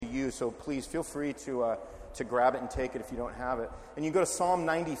so please feel free to grab it and take it if you don't have it. And you go to Psalm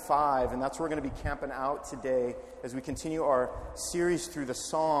 95, and that's where we're going to be camping out today as we continue our series through the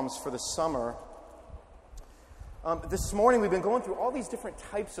Psalms for the summer. This morning we've been going through all these different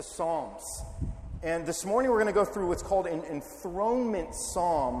types of Psalms. And this morning we're going to go through what's called an enthronement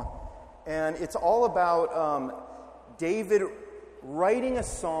psalm. And it's all about David writing a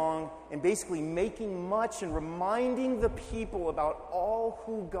song and basically making much and reminding the people about all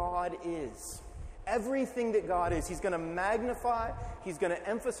who God is. Everything that God is. He's going to magnify. He's going to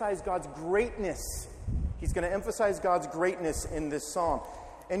emphasize God's greatness. He's going to emphasize God's greatness in this psalm.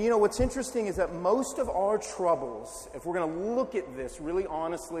 And you know, what's interesting is that most of our troubles, if we're going to look at this really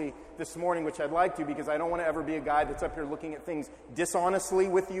honestly this morning, which I'd like to because I don't want to ever be a guy that's up here looking at things dishonestly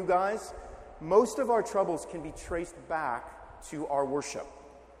with you guys, most of our troubles can be traced back to our worship.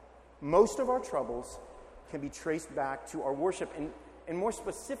 Most of our troubles can be traced back to our worship. And more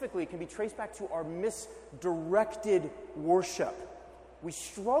specifically, it can be traced back to our misdirected worship. We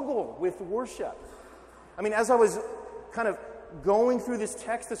struggle with worship. I mean, as I was kind of going through this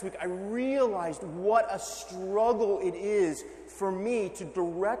text this week, I realized what a struggle it is for me to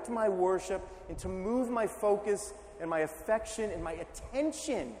direct my worship and to move my focus and my affection and my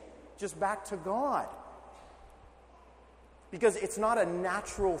attention just back to God. Because it's not a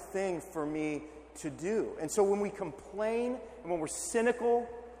natural thing for me to do. And so when we complain and when we're cynical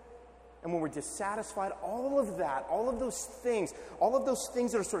and when we're dissatisfied, all of that, all of those things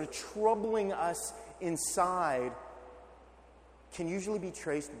that are sort of troubling us inside can usually be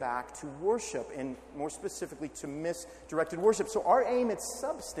traced back to worship, and more specifically to misdirected worship. So our aim at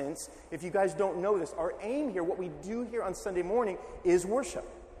Substance, if you guys don't know this, our aim here, what we do here on Sunday morning is worship.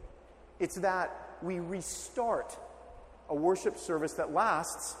 It's that we restart a worship service that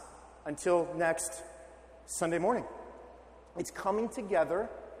lasts until next Sunday morning. It's coming together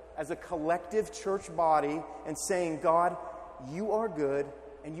as a collective church body and saying, God, you are good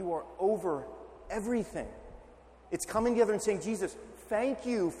and you are over everything. It's coming together and saying, Jesus, thank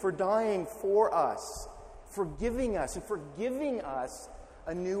you for dying for us, forgiving us, and for giving us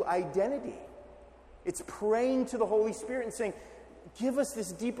a new identity. It's praying to the Holy Spirit and saying, give us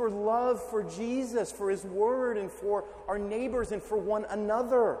this deeper love for Jesus, for His Word, and for our neighbors, and for one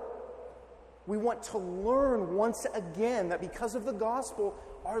another. We want to learn once again that because of the gospel,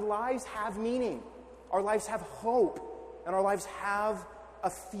 our lives have meaning, our lives have hope, and our lives have a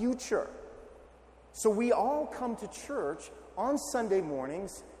future. So we all come to church on Sunday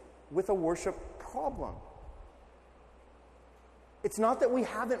mornings with a worship problem. It's not that we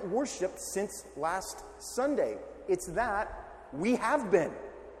haven't worshiped since last Sunday. It's that we have been.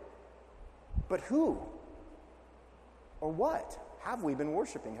 But who or what have we been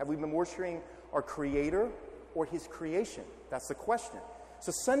worshiping? Have we been worshiping our Creator or His creation? That's the question.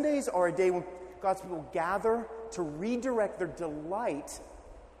 So Sundays are a day when God's people gather to redirect their delight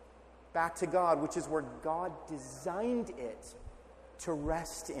back to God, which is where God designed it to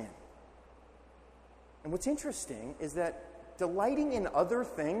rest in. And what's interesting is that delighting in other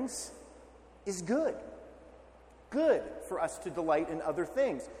things is good. Good for us to delight in other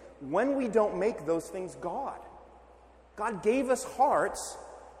things when we don't make those things God. God gave us hearts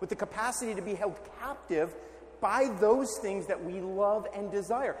with the capacity to be held captive by those things that we love and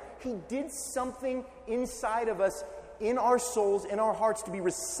desire. He did something inside of us, in our souls, in our hearts, to be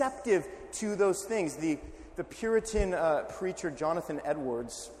receptive to those things. The Puritan preacher Jonathan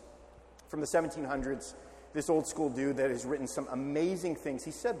Edwards from the 1700s, this old school dude that has written some amazing things,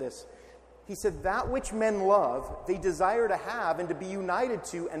 he said this. He said, that which men love, they desire to have and to be united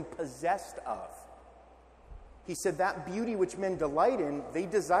to and possessed of. He said, that beauty which men delight in, they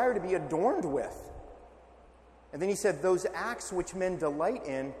desire to be adorned with. And then he said, those acts which men delight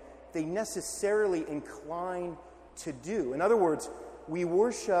in, they necessarily incline to do. In other words, we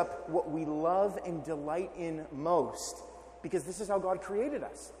worship what we love and delight in most because this is how God created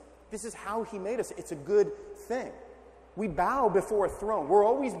us. This is how He made us. It's a good thing. We bow before a throne. We're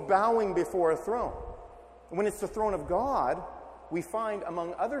always bowing before a throne. And when it's the throne of God, we find,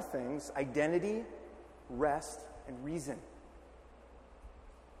 among other things, identity, rest, and reason.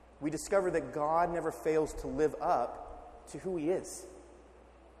 We discover that God never fails to live up to who He is.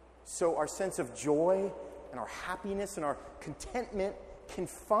 So our sense of joy and our happiness and our contentment can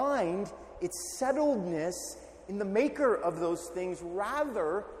find its settledness in the maker of those things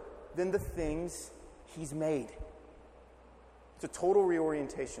rather than the things He's made. It's a total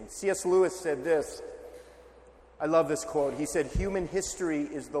reorientation. C.S. Lewis said this. I love this quote. He said, human history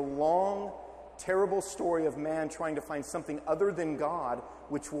is the long, terrible story of man trying to find something other than God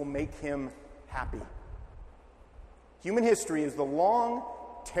which will make him happy. Human history is the long,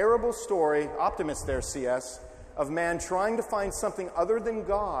 terrible story, optimist there, C.S., of man trying to find something other than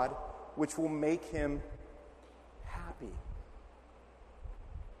God which will make him happy.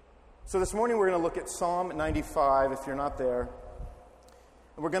 So this morning we're going to look at Psalm 95, if you're not there.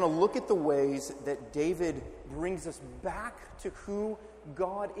 And we're going to look at the ways that David brings us back to who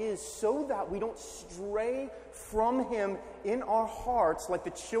God is so that we don't stray from him in our hearts like the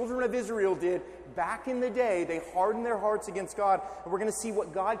children of Israel did back in the day. They hardened their hearts against God. And we're going to see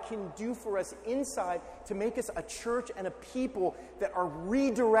what God can do for us inside to make us a church and a people that are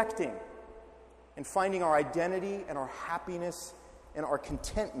redirecting and finding our identity and our happiness and our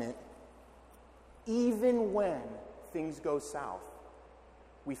contentment even when things go south.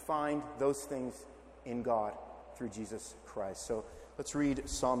 We find those things in God through Jesus Christ. So let's read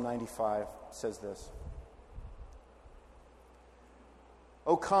Psalm 95. It says this.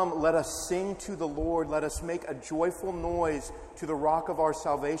 O come, let us sing to the Lord. Let us make a joyful noise to the rock of our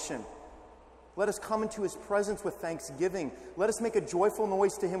salvation. Let us come into his presence with thanksgiving. Let us make a joyful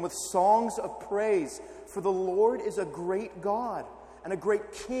noise to him with songs of praise. For the Lord is a great God and a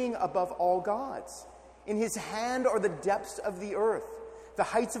great King above all gods. In his hand are the depths of the earth. The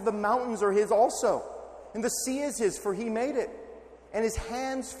heights of the mountains are his also. And the sea is his, for he made it. And his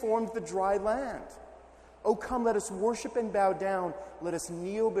hands formed the dry land. O come, let us worship and bow down. Let us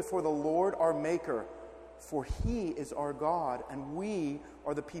kneel before the Lord our Maker. For he is our God, and we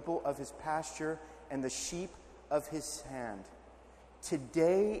are the people of his pasture and the sheep of his hand.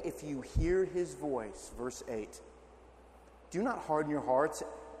 Today, if you hear his voice, verse 8, do not harden your hearts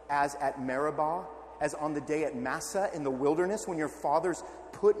as at Meribah, as on the day at Massah in the wilderness, when your fathers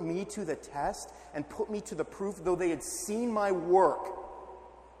put me to the test and put me to the proof, though they had seen my work.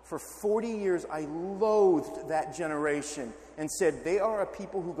 For 40 years I loathed that generation and said, they are a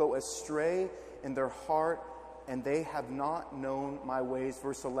people who go astray in their heart, and they have not known my ways.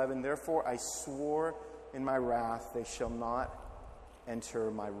 Verse 11, therefore I swore in my wrath, they shall not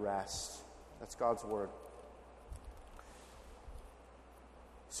enter my rest. That's God's word.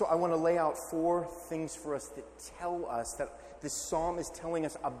 So I want to lay out 4 things for us that tell us that this psalm is telling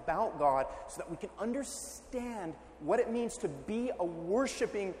us about God so that we can understand what it means to be a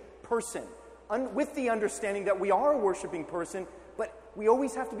worshiping person. With the understanding that we are a worshiping person, but we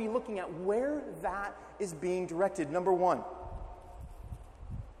always have to be looking at where that is being directed. Number 1,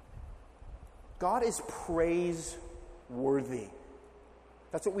 God is praiseworthy.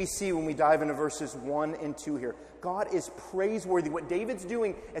 That's what we see when we dive into verses 1 and 2 here. God is praiseworthy. What David's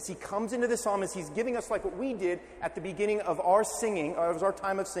doing as he comes into the psalm is he's giving us, like what we did at the beginning of our singing, of our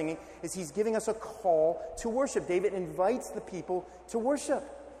time of singing, is he's giving us a call to worship. David invites the people to worship.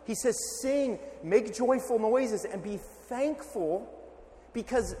 He says, sing, make joyful noises, and be thankful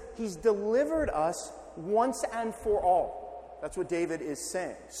because he's delivered us once and for all. That's what David is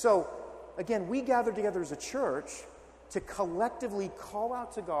saying. So, again, we gather together as a church to collectively call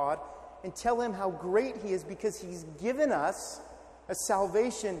out to God and tell him how great he is because he's given us a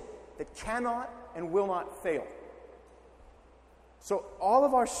salvation that cannot and will not fail. So all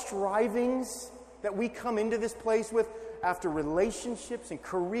of our strivings that we come into this place with after relationships and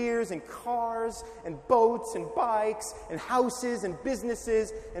careers and cars and boats and bikes and houses and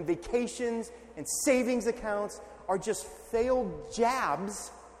businesses and vacations and savings accounts are just failed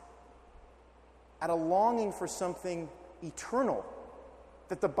jabs at a longing for something eternal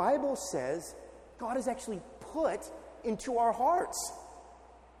that the Bible says God has actually put into our hearts.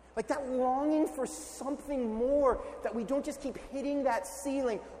 Like that longing for something more, that we don't just keep hitting that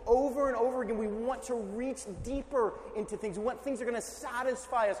ceiling over and over again. We want to reach deeper into things. We want things that are going to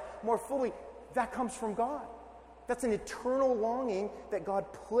satisfy us more fully. That comes from God. That's an eternal longing that God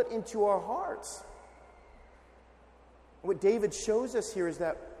put into our hearts. What David shows us here is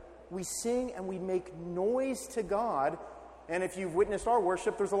that we sing and we make noise to God. And if you've witnessed our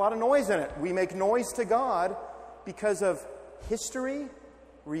worship, there's a lot of noise in it. We make noise to God because of history,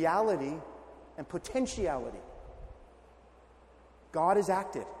 reality, and potentiality. God is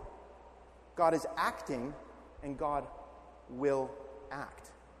acted. God is acting, and God will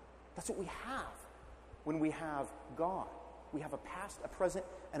act. That's what we have when we have God. We have a past, a present,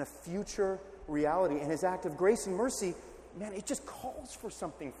 and a future reality. And his act of grace and mercy, man, it just calls for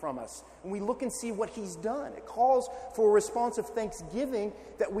something from us. And we look and see what he's done. It calls for a response of thanksgiving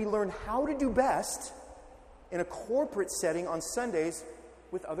that we learn how to do best in a corporate setting on Sundays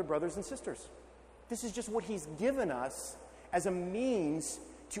with other brothers and sisters. This is just what he's given us as a means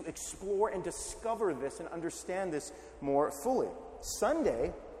to explore and discover this and understand this more fully.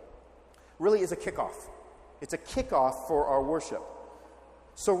 Sunday really is a kickoff. It's a kickoff for our worship.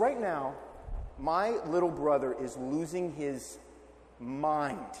 So right now, my little brother is losing his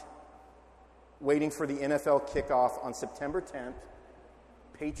mind waiting for the NFL kickoff on September 10th,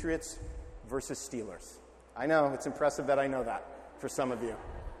 Patriots versus Steelers. I know, it's impressive that I know that for some of you.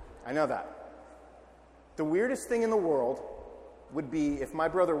 I know that. The weirdest thing in the world would be if my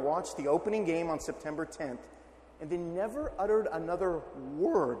brother watched the opening game on September 10th and then never uttered another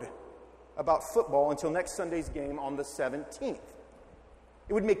word about football until next Sunday's game on the 17th.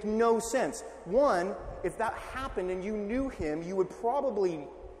 It would make no sense. One, if that happened and you knew him, you probably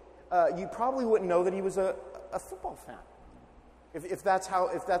wouldn't know that he was a football fan. If that's how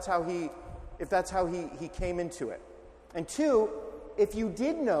he came into it. And two, if you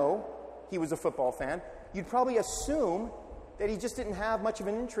did know he was a football fan, you'd probably assume that he just didn't have much of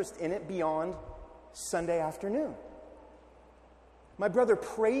an interest in it beyond Sunday afternoon. My brother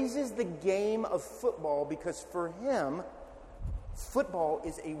praises the game of football because for him, football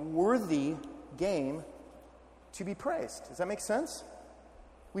is a worthy game to be praised. Does that make sense?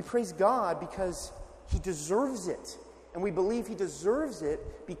 We praise God because he deserves it. And we believe he deserves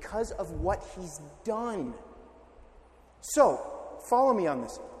it because of what he's done. So, follow me on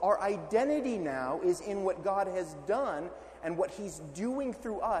this. Our identity now is in what God has done and what he's doing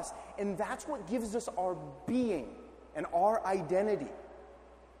through us. And that's what gives us our being and our identity.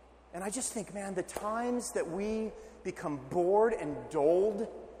 And I just think, man, the times that we become bored and dulled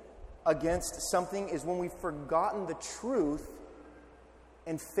against something is when we've forgotten the truth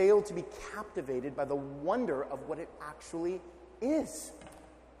and failed to be captivated by the wonder of what it actually is.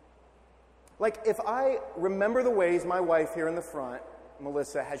 Like, if I remember the ways my wife here in the front,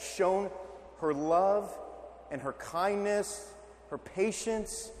 Melissa, has shown her love and her kindness, her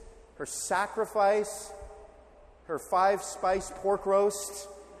patience, her sacrifice, her 5-spice pork roast.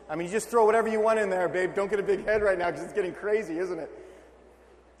 I mean, you just throw whatever you want in there, babe. Don't get a big head right now because it's getting crazy, isn't it?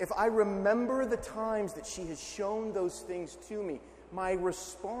 If I remember the times that she has shown those things to me, my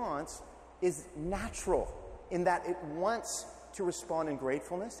response is natural in that it wants to respond in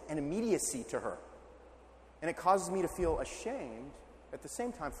gratefulness and immediacy to her. And it causes me to feel ashamed at the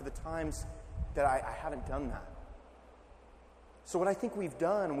same time for the times that I haven't done that. So what I think we've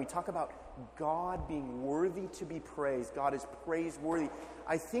done, when we talk about God being worthy to be praised, God is praiseworthy,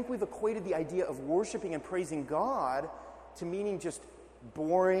 I think we've equated the idea of worshiping and praising God to meaning just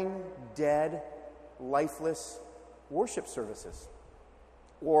boring, dead, lifeless worship services.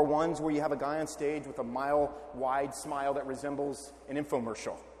 Or ones where you have a guy on stage with a mile-wide smile that resembles an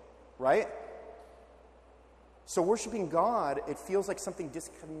infomercial, right? So worshiping God, it feels like something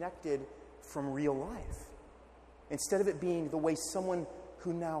disconnected from real life. Instead of it being the way someone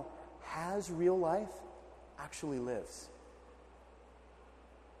who now has real life actually lives.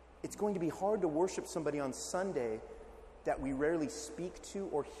 It's going to be hard to worship somebody on Sunday that we rarely speak to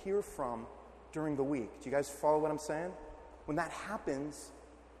or hear from during the week. Do you guys follow what I'm saying? When that happens,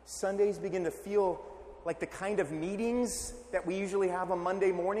 Sundays begin to feel like the kind of meetings that we usually have on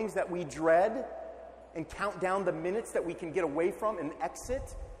Monday mornings that we dread and count down the minutes that we can get away from and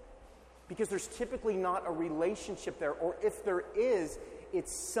exit, because there's typically not a relationship there, or if there is,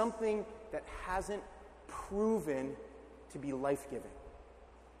 it's something that hasn't proven to be life-giving.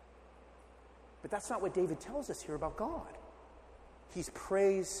 But that's not what David tells us here about God. He's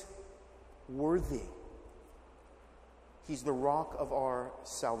praiseworthy. He's the rock of our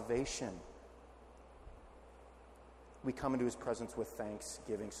salvation. We come into his presence with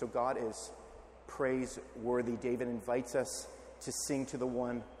thanksgiving. So God is praiseworthy. David invites us to sing to the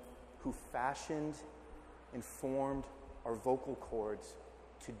one who fashioned and formed our vocal cords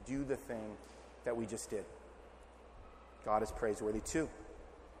to do the thing that we just did. God is praiseworthy too.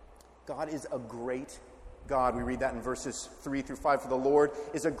 God is a great God. We read that in verses 3 through 5. For the Lord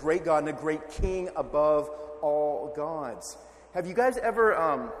is a great God and a great King above all gods. Have you guys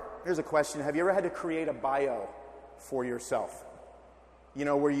ever, here's a question, have you ever had to create a bio for yourself? You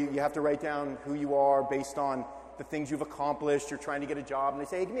know, where you have to write down who you are based on the things you've accomplished. You're trying to get a job, and they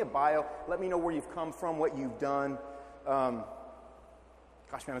say, hey, give me a bio. Let me know where you've come from, what you've done. Gosh,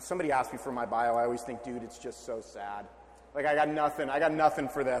 man, if somebody asks me for my bio, I always think, dude, it's just so sad. Like, I got nothing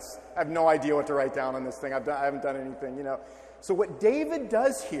for this. I have no idea what to write down on this thing. I haven't done anything, you know. So what David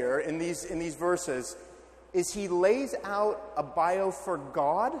does here in these verses is he lays out a bio for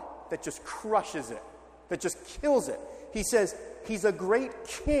God that just crushes it, that just kills it. He says he's a great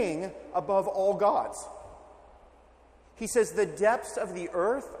king above all gods. He says the depths of the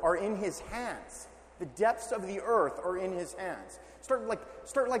earth are in his hands. The depths of the earth are in his hands. Start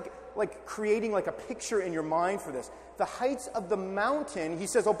creating like a picture in your mind for this. The heights of the mountain, he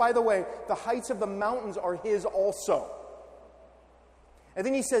says, oh, by the way, the heights of the mountains are his also. And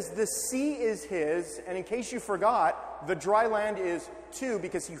then he says, the sea is his, and in case you forgot, The dry land is 2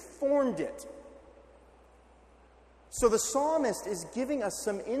 because he formed it. So the psalmist is giving us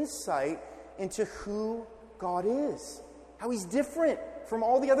some insight into who God is, how he's different from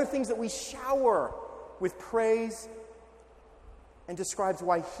all the other things that we shower with praise, and describes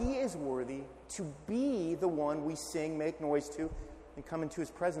why he is worthy to be the one we sing, make noise to, and come into his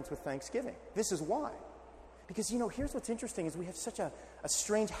presence with thanksgiving. This is why. Because, here's what's interesting is we have such a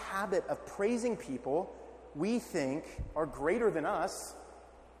strange habit of praising people we think are greater than us,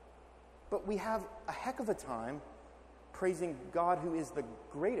 but we have a heck of a time praising God who is the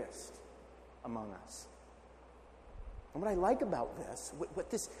greatest among us. And what I like about this,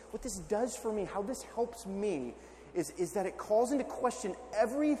 what this does for me, how this helps me, is that it calls into question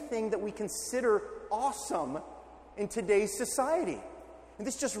everything that we consider awesome in today's society. And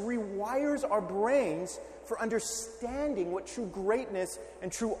this just rewires our brains for understanding what true greatness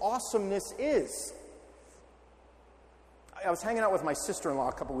and true awesomeness is. I was hanging out with my sister-in-law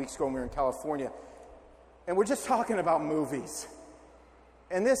a couple weeks ago when we were in California, and we're just talking about movies.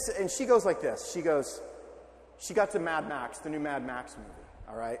 And she goes like this. She got to Mad Max, the new Mad Max movie,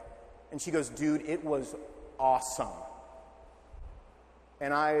 all right? And she goes, dude, it was awesome.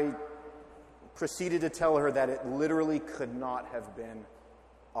 And I proceeded to tell her that it literally could not have been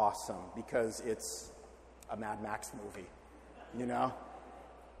awesome because it's a Mad Max movie,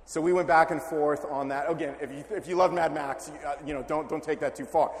 So we went back and forth on that. Again, if you love Mad Max, don't take that too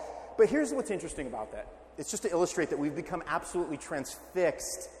far. But here's what's interesting about that. It's just to illustrate that we've become absolutely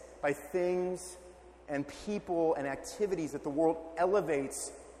transfixed by things and people and activities that the world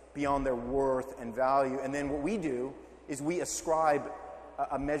elevates beyond their worth and value. And then what we do is we ascribe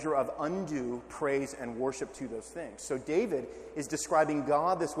a measure of undue praise and worship to those things. So David is describing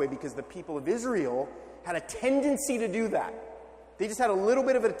God this way because the people of Israel had a tendency to do that. They just had a little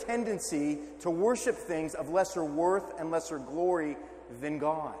bit of a tendency to worship things of lesser worth and lesser glory than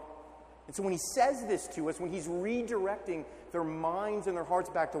God. And so when he says this to us, when he's redirecting their minds and their hearts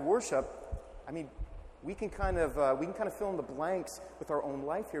back to worship, we can kind of fill in the blanks with our own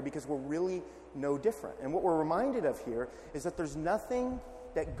life here because we're really no different. And what we're reminded of here is that there's nothing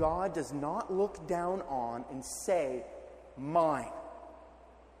that God does not look down on and say, mine.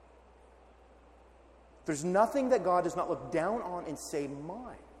 There's nothing that God does not look down on and say,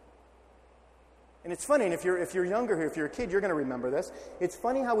 mine. And it's funny, and if you're younger here, if you're a kid, you're going to remember this. It's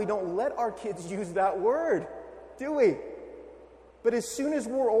funny how we don't let our kids use that word, do we? But as soon as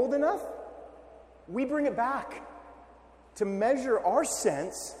we're old enough, we bring it back to measure our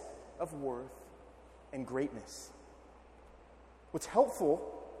sense of worth and greatness. What's helpful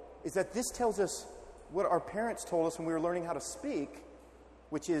is that this tells us what our parents told us when we were learning how to speak,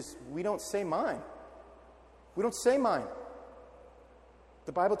 which is we don't say mine. We don't say mine.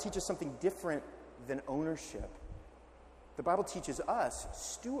 The Bible teaches something different than ownership. The Bible teaches us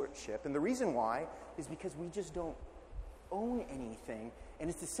stewardship, and the reason why is because we just don't own anything, and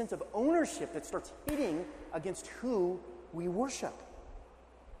it's the sense of ownership that starts hitting against who we worship.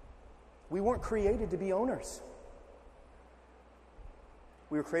 We weren't created to be owners.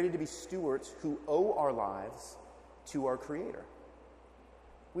 We were created to be stewards who owe our lives to our Creator.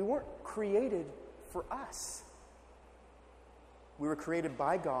 We weren't created for us. We were created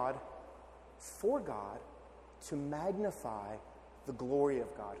by God, for God, to magnify the glory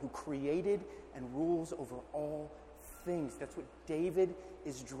of God, who created and rules over all things. That's what David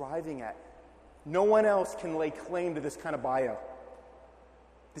is driving at. No one else can lay claim to this kind of bio.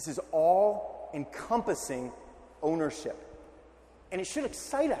 This is all-encompassing ownership. And it should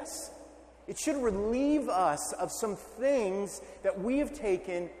excite us. It should relieve us of some things that we have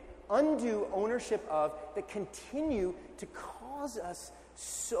taken undue ownership of that continue to cause us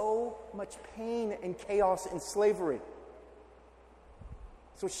so much pain and chaos and slavery.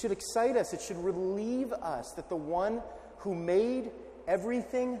 So it should excite us. It should relieve us that the one who made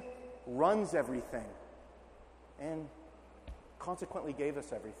everything runs everything and consequently gave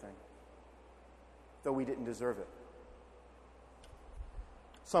us everything, though we didn't deserve it.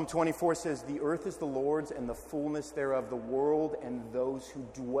 Psalm 24 says, "The earth is the Lord's and the fullness thereof, the world and those who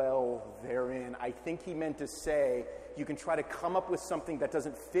dwell therein." I think he meant to say, you can try to come up with something that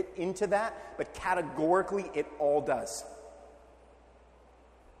doesn't fit into that, but categorically it all does.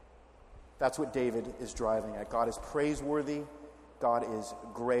 That's what David is driving at. God is praiseworthy. God is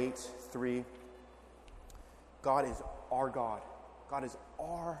great. 3, God is our God. God is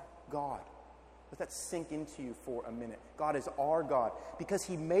our God. Let that sink into you for a minute. God is our God. Because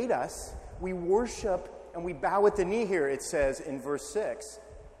he made us, we worship and we bow at the knee here, it says in verse 6.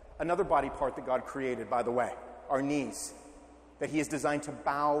 Another body part that God created, by the way, our knees, that he is designed to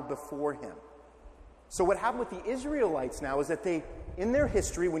bow before him. So what happened with the Israelites now is that they, in their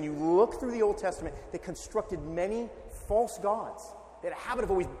history, when you look through the Old Testament, they constructed many false gods. They had a habit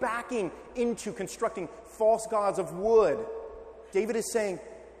of always backing into constructing false gods of wood. David is saying,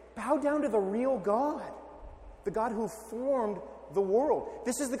 bow down to the real God, the God who formed the world.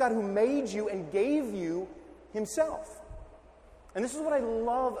 This is the God who made you and gave you himself. And this is what I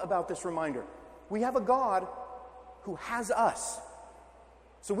love about this reminder. We have a God who has us.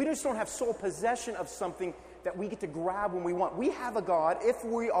 So we just don't have sole possession of something that we get to grab when we want. We have a God, if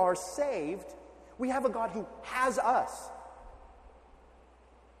we are saved, we have a God who has us.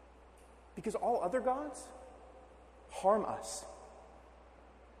 Because all other gods harm us.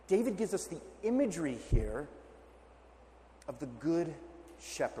 David gives us the imagery here of the good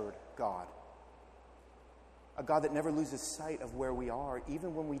shepherd God. A God that never loses sight of where we are,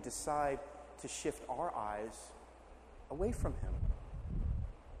 even when we decide to shift our eyes away from him.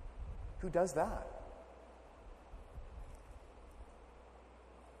 Who does that?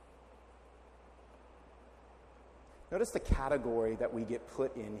 Notice the category that we get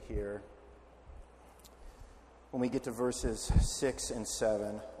put in here when we get to verses 6 and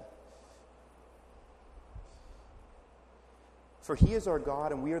 7. For he is our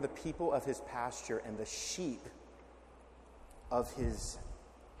God, and we are the people of his pasture and the sheep of his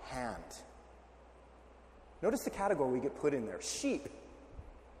hand. Notice the category we get put in there. Sheep.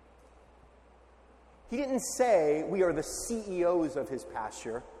 He didn't say we are the CEOs of his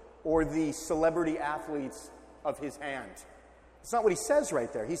pasture or the celebrity athletes of his hand. It's not what he says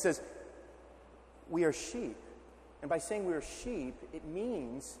right there. He says we are sheep. And by saying we are sheep, it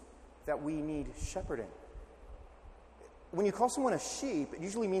means that we need shepherding. When you call someone a sheep, it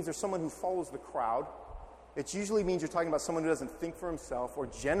usually means there's someone who follows the crowd. It usually means you're talking about someone who doesn't think for himself or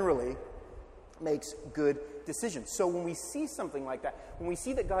generally makes good decisions. So when we see something like that, when we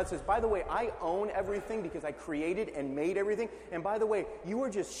see that God says, by the way, I own everything because I created and made everything, and by the way, you are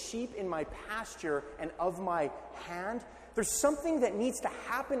just sheep in my pasture and of my hand, there's something that needs to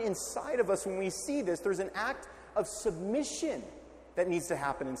happen inside of us when we see this. There's an act of submission that needs to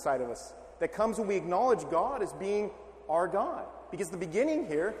happen inside of us that comes when we acknowledge God as being our God. Because the beginning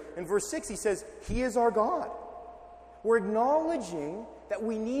here, in verse 6, he says, he is our God. We're acknowledging that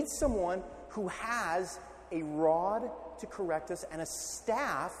we need someone who has a rod to correct us and a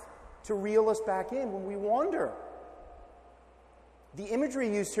staff to reel us back in when we wander. The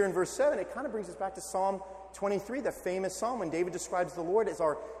imagery used here in verse 7, it kind of brings us back to Psalm 23, the famous psalm when David describes the Lord as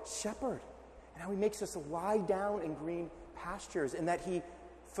our shepherd and how he makes us lie down in green pastures and that he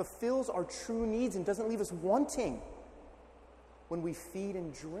fulfills our true needs and doesn't leave us wanting when we feed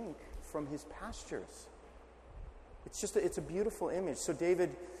and drink from his pastures. It's a beautiful image. So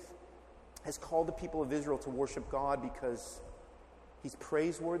David has called the people of Israel to worship God because he's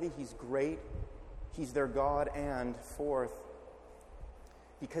praiseworthy, he's great, he's their God, and fourth,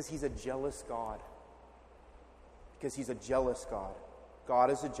 because he's a jealous God. Because he's a jealous God.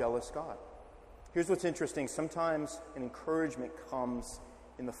 God is a jealous God. Here's what's interesting. Sometimes an encouragement comes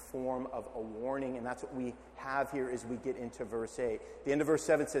in the form of a warning, and that's what we have here as we get into verse 8. The end of verse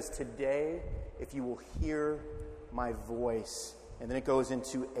 7 says, today, if you will hear my voice. And then it goes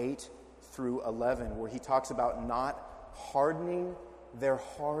into 8 through 11, where he talks about not hardening their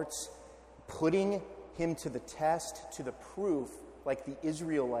hearts, putting him to the test, to the proof, like the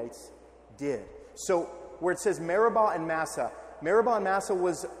Israelites did. So where it says Meribah and Massah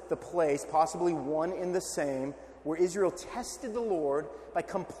was the place, possibly one in the same, where Israel tested the Lord by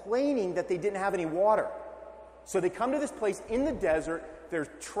complaining that they didn't have any water. So they come to this place in the desert, they're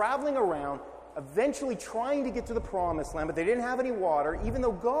traveling around, eventually trying to get to the promised land, but they didn't have any water, even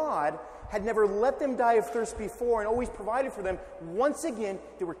though God had never let them die of thirst before and always provided for them. Once again,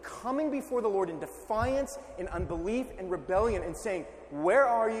 they were coming before the Lord in defiance, in unbelief, and rebellion, and saying, where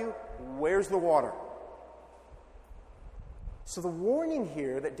are you? Where's the water? So the warning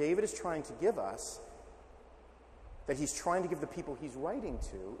here that David is trying to give us, that he's trying to give the people he's writing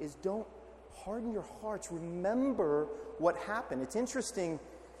to, is don't harden your hearts. Remember what happened. It's interesting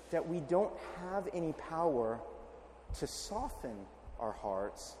that we don't have any power to soften our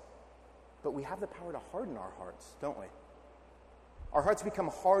hearts, but we have the power to harden our hearts, don't we? Our hearts become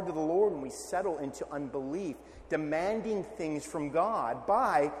hard to the Lord when we settle into unbelief, demanding things from God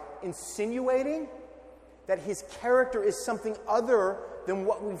by insinuating that his character is something other than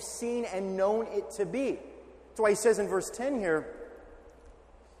what we've seen and known it to be. That's why he says in verse 10 here,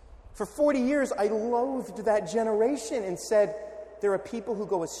 for 40 years I loathed that generation and said, there are people who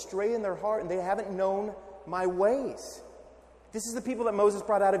go astray in their heart and they haven't known my ways. This is the people that Moses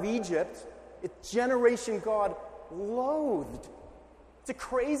brought out of Egypt. It's generation God loathed. It's a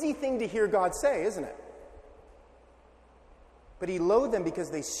crazy thing to hear God say, isn't it? But he loathed them because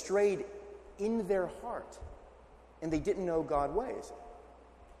they strayed in their heart and they didn't know God's ways.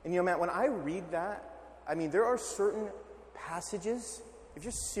 And Matt, when I read that, there are certain passages, if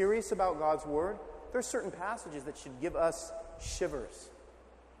you're serious about God's word, there are certain passages that should give us shivers.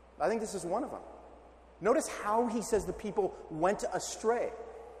 I think this is one of them. Notice how he says the people went astray.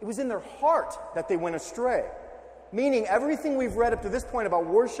 It was in their heart that they went astray. Meaning everything we've read up to this point about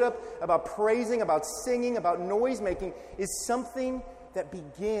worship, about praising, about singing, about noise making is something that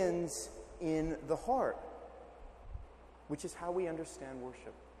begins in the heart, which is how we understand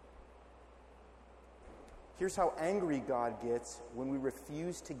worship. Here's how angry God gets when we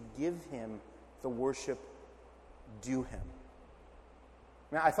refuse to give him the worship due him.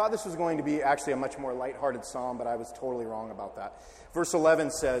 Now, I thought this was going to be actually a much more lighthearted psalm, but I was totally wrong about that. Verse 11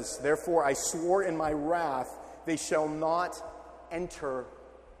 says, "Therefore I swore in my wrath, they shall not enter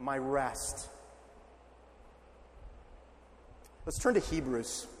my rest." Let's turn to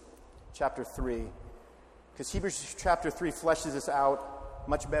Hebrews chapter 3, because Hebrews chapter 3 fleshes this out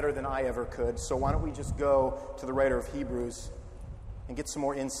much better than I ever could. So why don't we just go to the writer of Hebrews and get some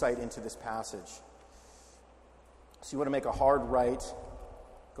more insight into this passage. So you want to make a hard right,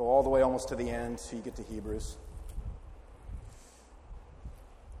 go all the way almost to the end so you get to Hebrews.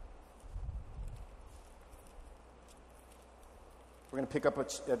 We're going to pick up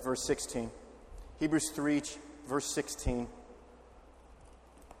at verse 16. Hebrews 3, verse 16.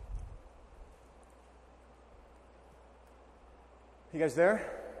 You guys there?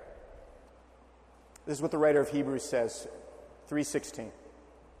 This is what the writer of Hebrews says, 3:16.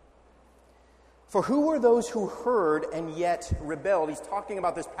 "For who were those who heard and yet rebelled?" He's talking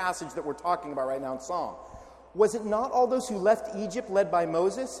about this passage that we're talking about right now in Psalm. "Was it not all those who left Egypt led by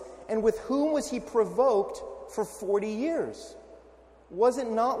Moses? And with whom was he provoked for 40 years? Was it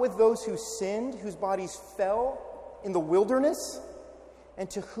not with those who sinned, whose bodies fell in the wilderness?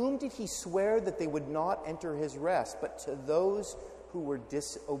 And to whom did he swear that they would not enter his rest, but to those who were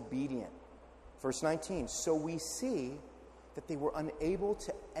disobedient?" Verse 19, "So we see that they were unable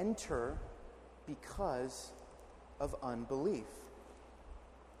to enter because of unbelief."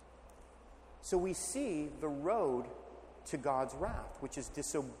 So we see the road to God's wrath, which is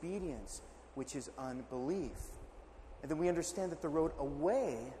disobedience, which is unbelief. And then we understand that the road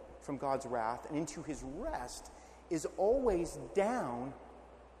away from God's wrath and into his rest is always down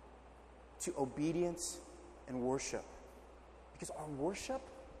to obedience and worship. Because our worship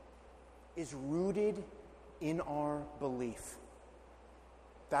is rooted in our belief.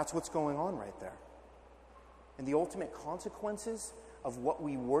 That's what's going on right there. And the ultimate consequences of what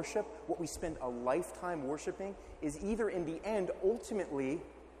we worship, what we spend a lifetime worshiping, is either in the end, ultimately,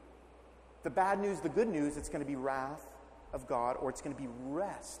 the bad news, the good news, it's going to be wrath of God, or it's going to be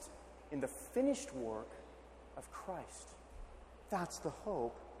rest in the finished work of Christ. That's the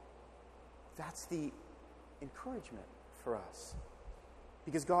hope. That's the encouragement for us.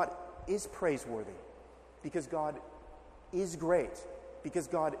 Because God is praiseworthy. Because God is great. Because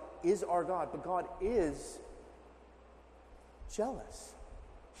God is our God. But God is jealous.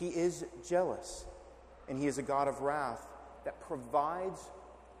 He is jealous. And he is a God of wrath that provides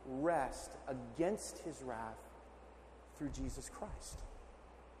rest against his wrath through Jesus Christ.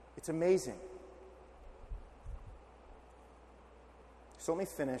 It's amazing. So let me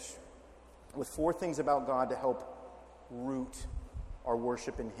finish with 4 things about God to help root our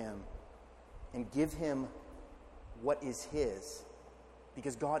worship in him and give him what is his.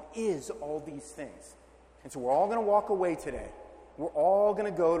 Because God is all these things. And so we're all going to walk away today. We're all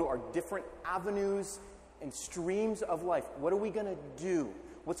going to go to our different avenues and streams of life. What are we going to do?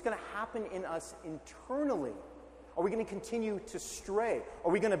 What's going to happen in us internally? Are we going to continue to stray?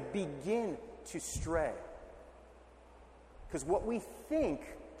 Are we going to begin to stray? Because what we think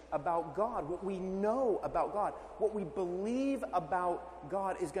about God, what we know about God, what we believe about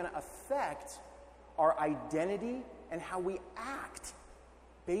God is going to affect our identity and how we act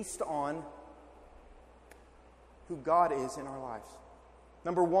based on who God is in our lives.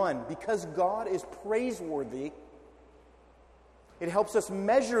 Number 1, because God is praiseworthy, it helps us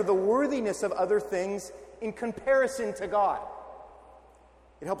measure the worthiness of other things in comparison to God.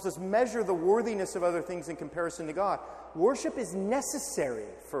 It helps us measure the worthiness of other things in comparison to God. Worship is necessary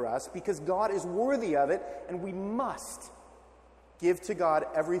for us because God is worthy of it, and we must give to God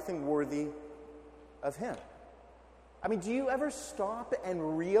everything worthy of him. Do you ever stop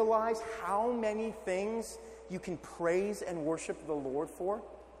and realize how many things you can praise and worship the Lord for?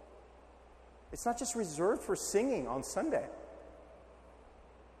 It's not just reserved for singing on Sunday.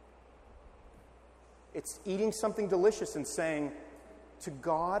 It's eating something delicious and saying, To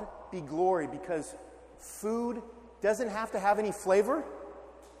God be glory, because food doesn't have to have any flavor,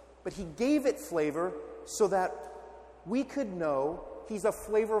 but he gave it flavor so that we could know he's a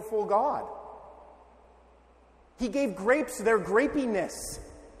flavorful God. He gave grapes their grapiness.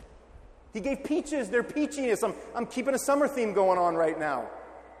 He gave peaches their peachiness. I'm keeping a summer theme going on right now.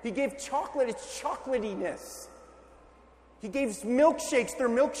 He gave chocolate its chocolatiness. He gave milkshakes their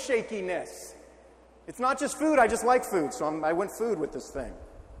milkshakiness. It's not just food. I just like food, so I went food with this thing.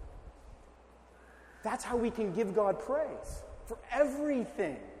 That's how we can give God praise for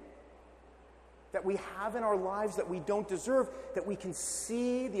everything that we have in our lives that we don't deserve, that we can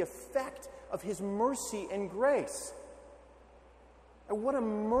see the effect of his mercy and grace. And what a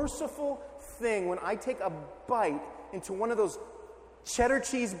merciful thing when I take a bite into one of those cheddar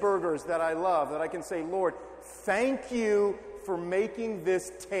cheeseburgers that I love, that I can say, Lord, thank you for making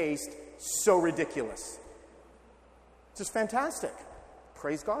this taste so ridiculous. It's just fantastic.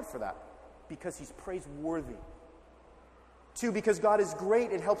 Praise God for that, because he's praiseworthy. 2, because God is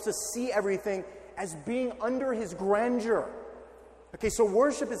great, it helps us see everything as being under his grandeur. Okay, so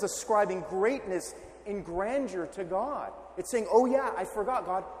worship is ascribing greatness and grandeur to God. It's saying, oh yeah, I forgot,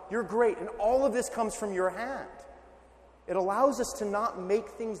 God, you're great, and all of this comes from your hand. It allows us to not make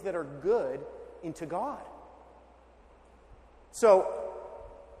things that are good into God. So,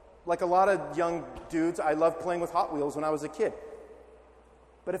 like a lot of young dudes, I loved playing with Hot Wheels when I was a kid.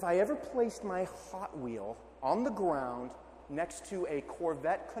 But if I ever placed my Hot Wheel on the ground next to a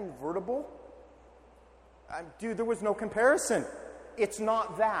Corvette convertible, dude, there was no comparison. It's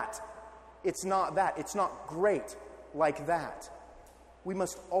not that. It's not that. It's not great like that. We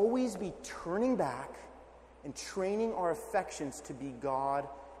must always be turning back and training our affections to be God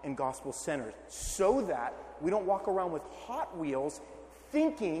and gospel-centered, so that we don't walk around with Hot Wheels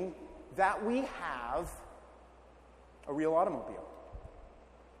thinking that we have a real automobile.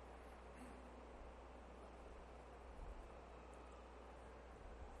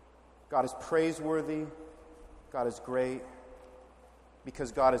 God is praiseworthy. God is great.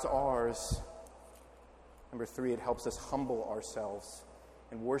 Because God is ours. Number 3, it helps us humble ourselves.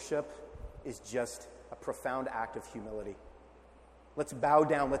 And worship is just a profound act of humility. Let's bow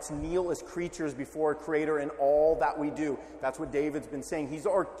down. Let's kneel as creatures before our Creator in all that we do. That's what David's been saying. He's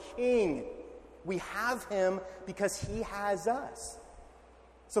our King. We have him because he has us.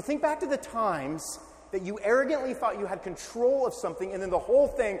 So think back to the times that you arrogantly thought you had control of something, and then the whole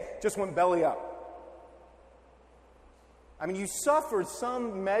thing just went belly up. I mean, you suffered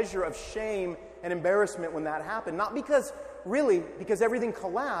some measure of shame and embarrassment when that happened. Not because everything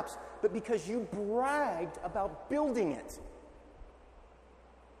collapsed, but because you bragged about building it.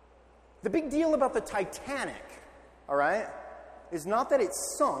 The big deal about the Titanic, all right, is not that it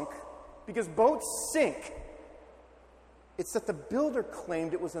sunk, because boats sink. It's that the builder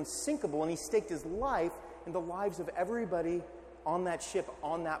claimed it was unsinkable, and he staked his life and the lives of everybody on that ship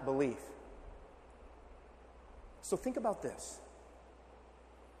on that belief. So think about this.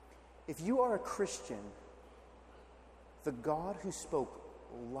 If you are a Christian, the God who spoke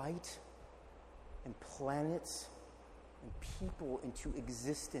light and planets and people into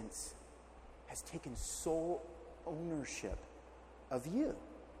existence has taken sole ownership of you.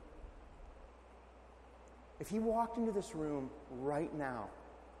 If he walked into this room right now,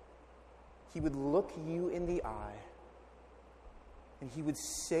 he would look you in the eye and he would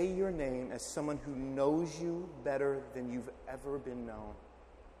say your name as someone who knows you better than you've ever been known.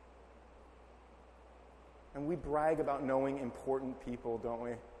 And we brag about knowing important people, don't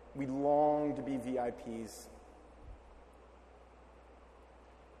we? We long to be VIPs.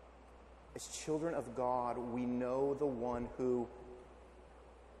 As children of God, we know the one who,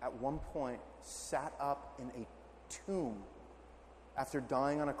 at one point, sat up in a tomb after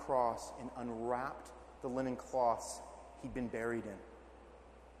dying on a cross and unwrapped the linen cloths he'd been buried in.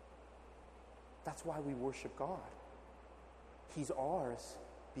 That's why we worship God. He's ours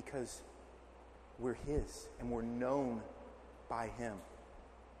because we're his and we're known by him.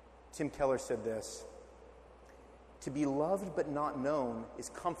 Tim Keller said this: to be loved but not known is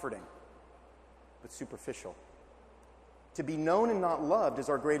comforting, but superficial. To be known and not loved is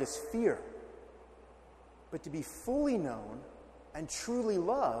our greatest fear. But to be fully known and truly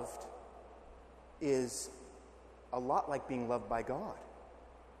loved is a lot like being loved by God.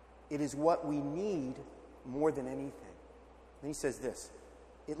 It is what we need more than anything. Then he says this: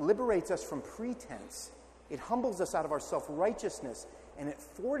 it liberates us from pretense. It humbles us out of our self-righteousness, and it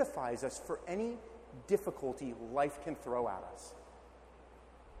fortifies us for any difficulty life can throw at us.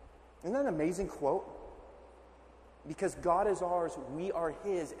 Isn't that an amazing quote? Because God is ours, we are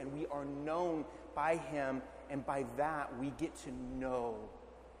his, and we are known by him, And by that, we get to know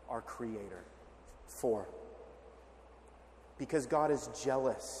our Creator. 4, because God is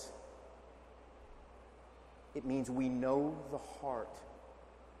jealous, it means we know the heart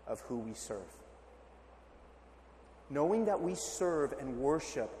of who we serve. Knowing that we serve and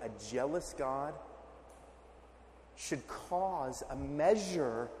worship a jealous God should cause a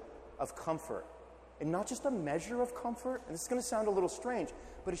measure of comfort. And not just a measure of comfort, and this is going to sound a little strange,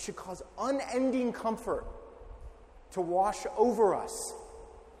 but it should cause unending comfort to wash over us.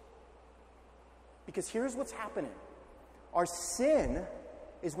 Because here's what's happening. Our sin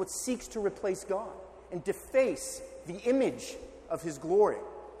is what seeks to replace God and deface the image of His glory.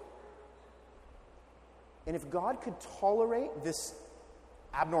 And if God could tolerate this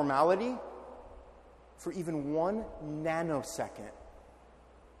abnormality for even 1 nanosecond,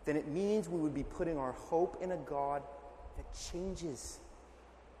 then it means we would be putting our hope in a God that changes.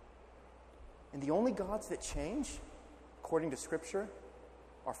 And the only gods that change, according to Scripture,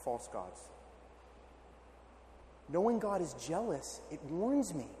 are false gods. Knowing God is jealous, it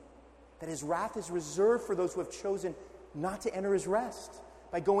warns me that His wrath is reserved for those who have chosen not to enter His rest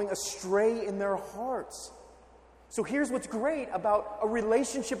by going astray in their hearts. So here's what's great about a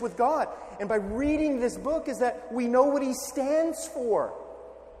relationship with God, and by reading this book, is that we know what He stands for.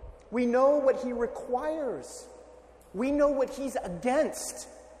 We know what He requires. We know what He's against.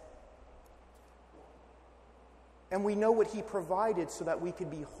 And we know what He provided so that we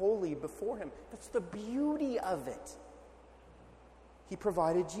could be holy before Him. That's the beauty of it. He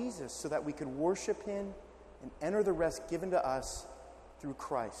provided Jesus so that we could worship Him and enter the rest given to us through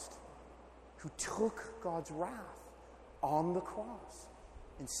Christ, who took God's wrath on the cross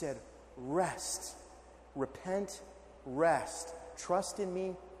and said, rest, repent, rest, trust in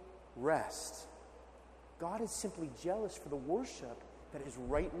me, rest. God is simply jealous for the worship that is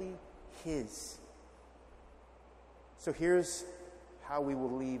rightly His. So here's how we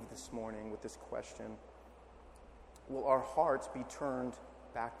will leave this morning with this question. Will our hearts be turned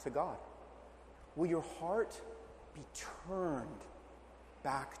back to God? Will your heart be turned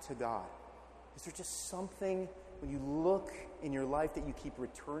back to God? Is there just something when you look in your life that you keep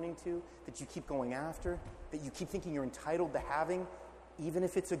returning to, that you keep going after, that you keep thinking you're entitled to having, even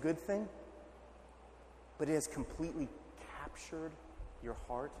if it's a good thing, but it has completely captured your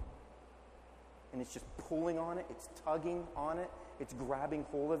heart? And it's just pulling on it, it's tugging on it, it's grabbing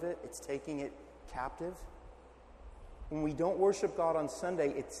hold of it, it's taking it captive. When we don't worship God on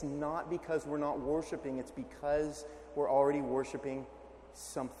Sunday, it's not because we're not worshiping, it's because we're already worshiping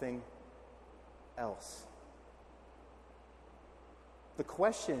something else. The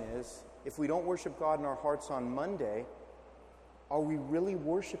question is, if we don't worship God in our hearts on Monday, are we really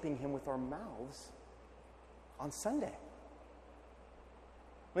worshiping Him with our mouths on Sunday?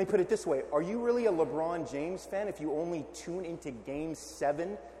 Let me put it this way. Are you really a LeBron James fan if you only tune into Game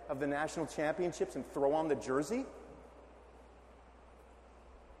 7 of the national championships and throw on the jersey?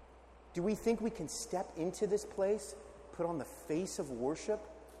 Do we think we can step into this place, put on the face of worship,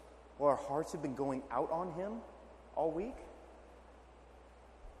 while our hearts have been going out on Him all week?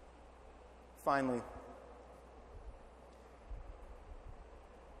 Finally,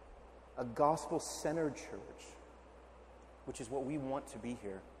 a gospel-centered church, which is what we want to be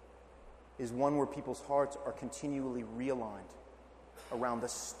here, is one where people's hearts are continually realigned around the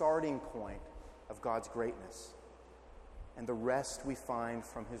starting point of God's greatness and the rest we find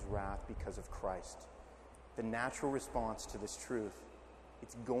from His wrath because of Christ. The natural response to this truth,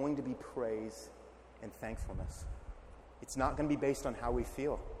 it's going to be praise and thankfulness. It's not going to be based on how we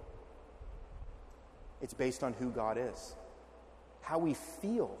feel. It's based on who God is. How we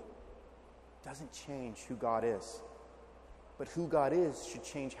feel doesn't change who God is. But who God is should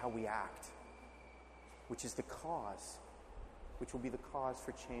change how we act, which is the cause, which will be the cause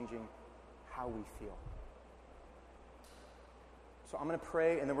for changing how we feel. So I'm going to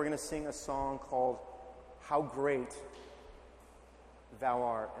pray, and then we're going to sing a song called How Great Thou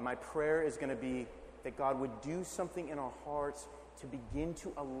Art. And my prayer is going to be that God would do something in our hearts to begin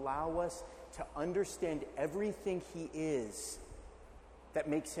to allow us to understand everything He is that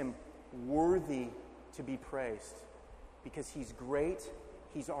makes Him worthy to be praised. Because He's great,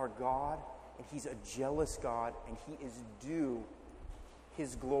 He's our God, and He's a jealous God, and He is due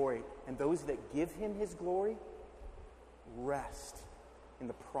His glory. And those that give Him His glory rest in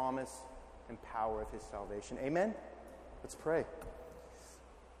the promise and power of His salvation. Amen? Let's pray.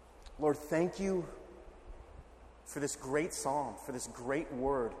 Lord, thank You for this great psalm, for this great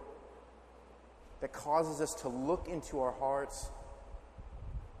word that causes us to look into our hearts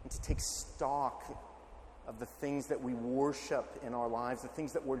and to take stock of the things that we worship in our lives, the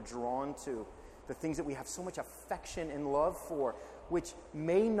things that we're drawn to, the things that we have so much affection and love for, which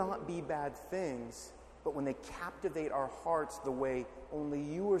may not be bad things, but when they captivate our hearts the way only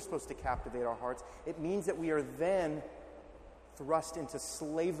you are supposed to captivate our hearts, it means that we are then thrust into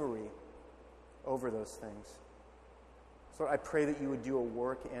slavery over those things. So I pray that you would do a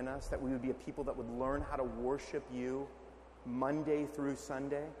work in us, that we would be a people that would learn how to worship you Monday through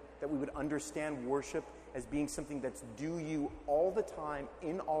Sunday, that we would understand worship as being something that's due you all the time,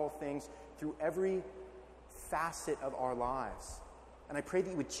 in all things, through every facet of our lives. And I pray that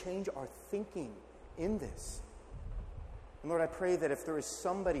you would change our thinking in this. And Lord, I pray that if there is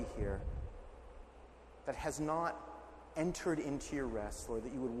somebody here that has not entered into your rest, Lord,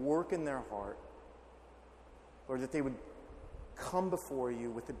 that you would work in their heart, Lord, that they would come before you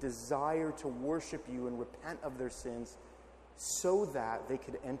with a desire to worship you and repent of their sins so that they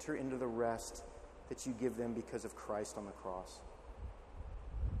could enter into the rest that you give them because of Christ on the cross.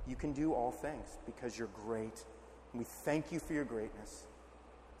 You can do all things because you're great. And we thank you for your greatness.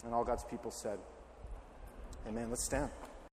 And all God's people said, amen. Let's stand.